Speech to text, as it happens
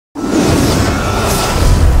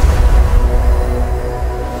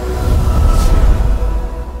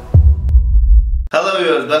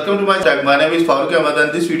welcome to my channel. My name is Farooq Ahmed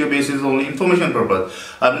and this video base is only information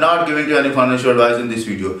purpose. I'm not giving you any financial advice in this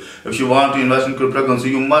video. If you want to invest in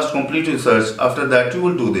cryptocurrency, you must complete research. After that, you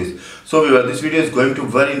will do this. So viewer, this video is going to be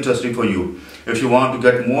very interesting for you. If you want to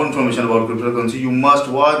get more information about cryptocurrency, you must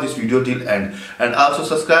watch this video till end. And also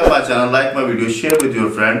subscribe my channel, like my video, share with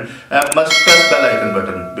your friend, and must press bell icon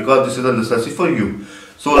button because this is a necessity for you.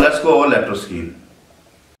 So let's go over laptop screen.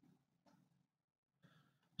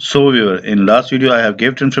 So viewer, in last video I have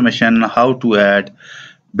given information how to add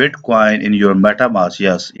Bitcoin in your MetaMask.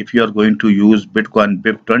 Yes, if you are going to use Bitcoin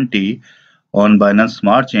BIP20 on Binance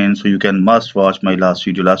Smart Chain, so you can must watch my last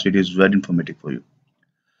video. Last video is very informative for you.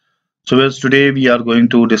 So viewers, today we are going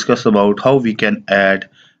to discuss about how we can add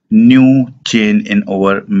new chain in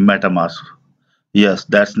our MetaMask. Yes,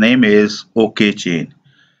 that name is OKExChain.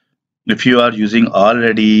 If you are using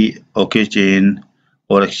already OKExChain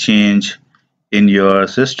or exchange in your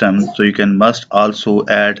system, so you can must also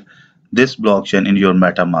add this blockchain in your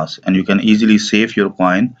MetaMask and you can easily save your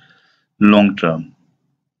coin long term.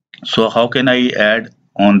 So how can I add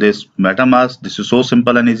on this MetaMask? This is so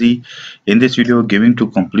simple and easy. In this video, giving to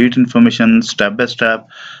complete information step by step.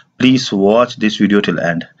 Please watch this video till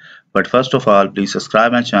end. But first of all, please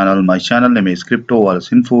subscribe my channel. My channel name is Crypto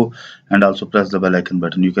Wallets Info, and also press the bell icon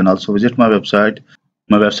button. You can also visit my website.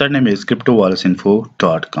 My website name is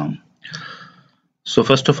cryptowalletsinfo.com. So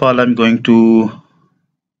first of all, I'm going to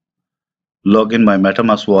log in my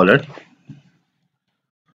MetaMask wallet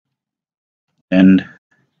and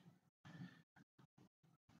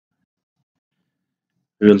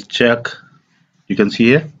we'll check. You can see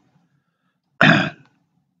here.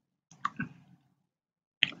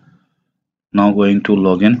 Now going to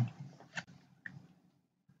log in.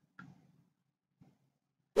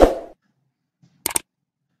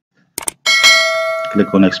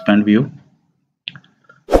 Click on expand view.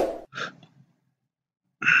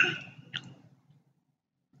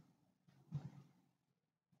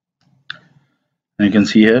 And you can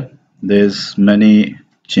see here there's many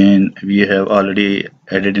chain we have already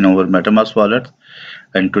added in our MetaMask wallet,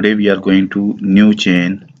 and today we are going to new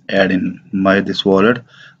chain add in this wallet.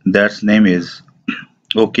 That's name is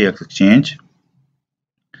OKExChain.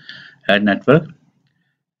 Add network,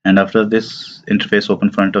 and after this interface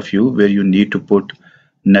open front of you where you need to put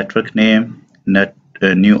network name,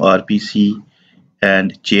 new RPC,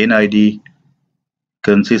 and chain ID,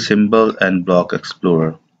 currency symbol, and block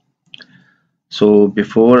explorer. So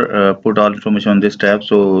before put all information on this tab,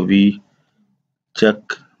 so we check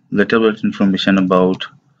little bit information about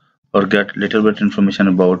or get little bit information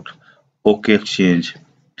about OKExChain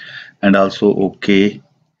and also OK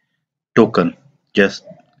token. Yes,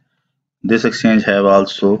 this exchange have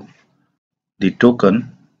also the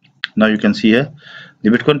token. Now you can see here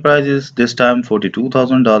the Bitcoin price is this time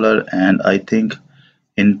 $42,000, and I think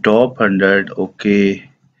in top 100 OK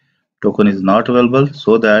token is not available,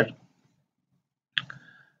 so that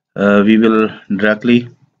we will directly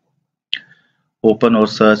open or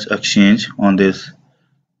search exchange on this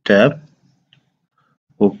tab.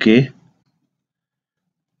 OK,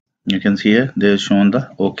 you can see here they are shown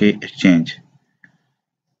the OKExChain,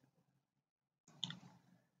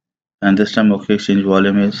 and this time OKExChain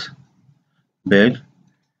volume is big,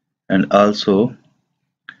 and also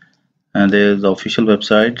there is the official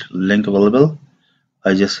website link available.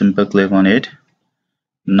 I just simply click on it.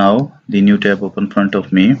 Now the new tab open front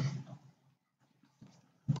of me,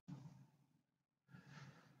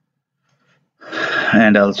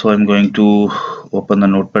 and also I'm going to open the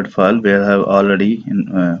notepad file where I have already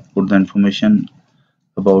put the information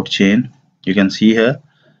about chain. You can see here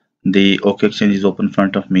the OKExChain is open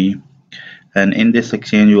front of me, and in this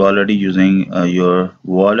exchange you already using your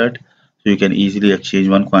wallet, so you can easily exchange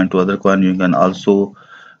one coin to other coin. You can also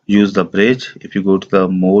use the bridge. If you go to the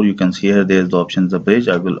more, you can see here there's the options the bridge.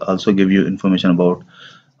 I will also give you information about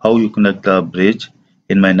how you connect the bridge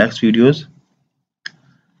in my next videos.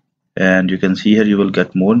 And you can see here you will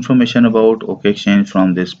get more information about OKExChain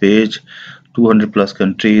from this page. 200 plus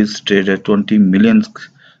countries traded, 20 million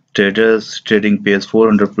traders, trading pace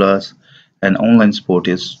 400 plus, and online support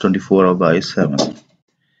is 24/7.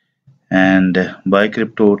 And buy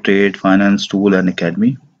crypto, trade, finance, tool, and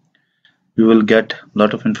academy. You will get a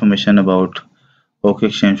lot of information about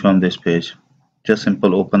OKExChain from this page. Just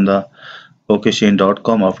simple open the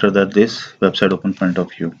OKExChain.com. After that, this website open front of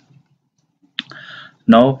you.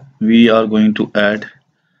 Now we are going to add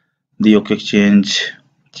the OKExChain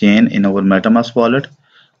chain in our MetaMask wallet.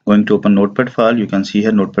 Going to open notepad file. You can see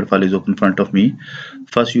here notepad file is open front of me.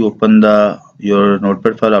 First you open your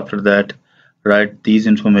notepad file. After that, write these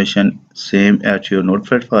information same at your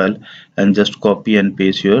notepad file and just copy and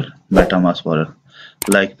paste your MetaMask wallet.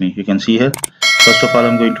 like me. You can see here. First of all,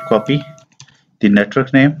 I'm going to copy the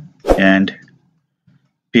network name and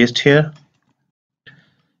paste here.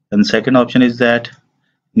 And second option is that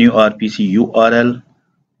new RPC URL.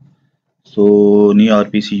 So new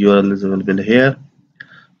RPC URL is available here.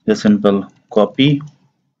 Just simple copy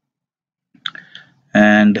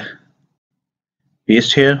and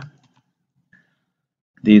paste here.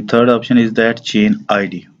 The third option is that chain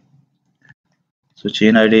ID. So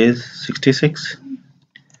chain ID is 66.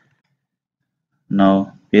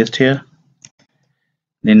 Now paste here.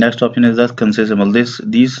 The next option is that consent symbol.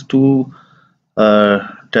 These two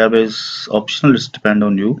tab is optional. It's depend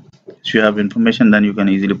on you. If you have information, then you can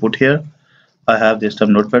easily put here. I have this tab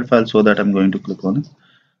notepad file, so that I'm going to click on it.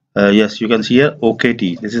 Yes, you can see here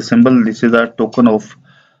OKT. This is symbol. This is a token of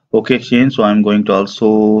OKExChain. So I'm going to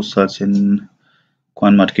also search in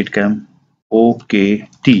CoinMarketCap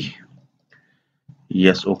OKT.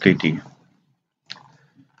 Yes, OKT.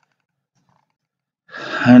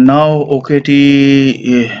 And now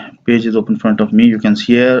OKT page is open in front of me. You can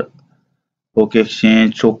see here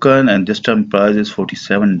OKExChain token, and this time price is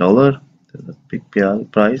 $47. That's a big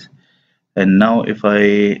price. And now if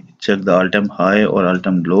I check the all-time high or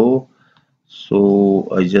all-time low, so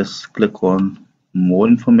I just click on more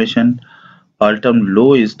information. All-time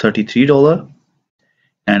low is $33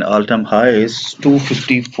 and all-time high is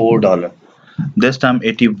 $254. This time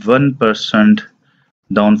 81%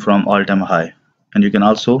 down from all-time high. And you can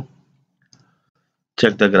also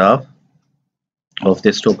check the graph of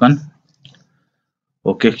this token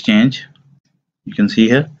OKExChain. You can see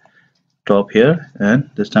here top here and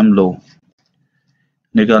this time low.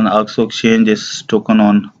 You can also exchange this token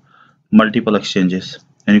on multiple exchanges,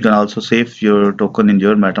 and you can also save your token in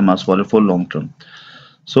your MetaMask wallet for long term.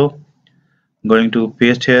 So I'm going to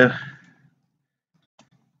paste here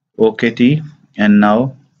OKT, and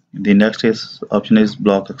now the next option is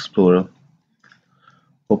Block Explorer.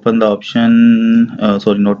 Open the option,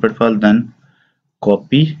 notepad file, then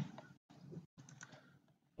copy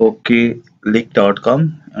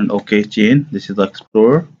OKLeak.com and OKExChain. This is the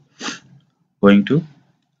Explorer. Going to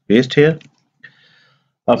paste here.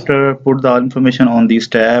 After put the information on this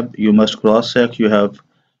tab, you must cross check you have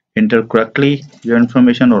entered correctly your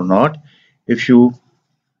information or not. If you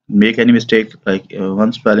make any mistake like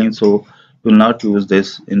one spelling, so you will not use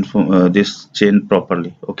this this chain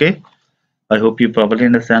properly. Okay, I hope you properly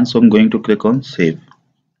understand. So I'm going to click on save.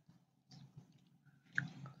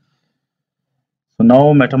 So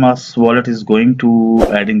now MetaMask wallet is going to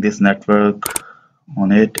adding this network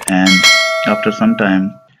on it, and after some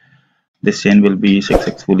time this chain will be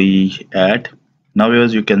successfully add. Now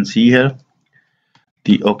as you can see here,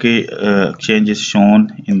 the OKExChain is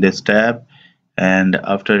shown in this tab, and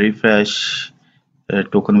after refresh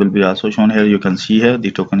token will be also shown here. You can see here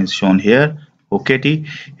the token is shown here OKT.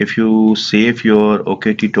 If you save your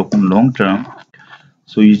OKT token long term,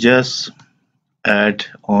 so you just add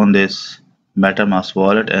on this MetaMask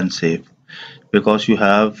wallet and save, because you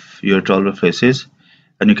have your 12 references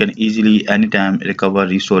and you can easily anytime recover,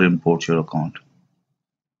 restore, import your account.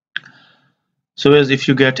 So as if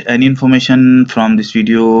you get any information from this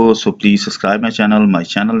video, so please subscribe my channel. My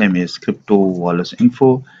channel name is Crypto Wallets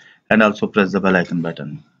Info, and also press the bell icon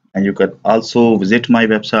button. And you can also visit my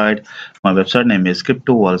website. My website name is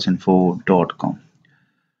cryptowalletsinfo.com.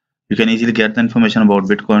 You can easily get the information about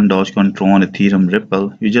Bitcoin, Dogecoin, Tron, Ethereum,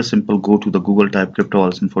 Ripple. You just simply go to the Google, type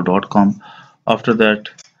cryptowalletsinfo.com. After that,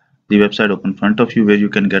 the website open in front of you where you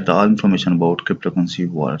can get all information about cryptocurrency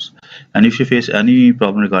wallets. And if you face any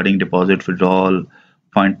problem regarding deposit, withdrawal,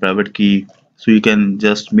 find private key, so you can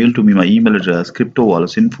just mail to me my email address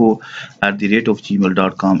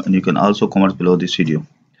cryptowalletsinfo@gmail.com, and you can also comment below this video.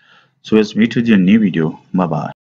 So let's meet with you in a new video. Bye bye.